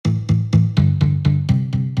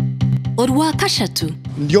Orwakashatu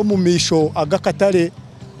ndio mu misho agakatale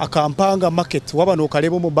akampanga market wabano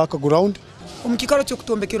kalebo mu background omukikaro cyo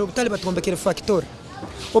kutombekera obutale batombekera factory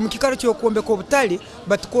omukikaro cyo kuombeka obutale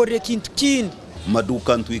batukorere kintu kindi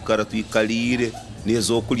maduka ntwikara twikalire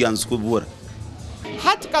nezo kulyanza kubura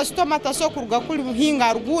hati customer tasokuruga kuli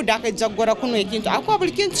buhinga ruguda akajagora kuno ikintu akwa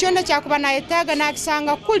buli kintu cyone cyakuba na etaga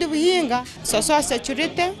nakisanga kuli buhinga soso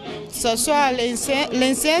security soso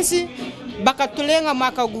license bakatulenga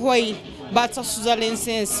mwaka guhoyi batasuza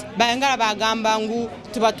license bayangara bagamba ngu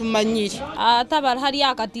tubatumanyiri atabara hari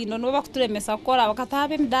yakatindo no bakuturemesa kora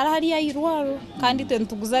bakatabe midara hari ya irwaro kandi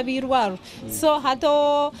tentuguza birwaro so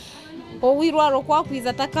hato owirwaro kwa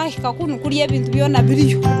kwiza takashika kuno kuri ebintu byona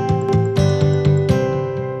biriyo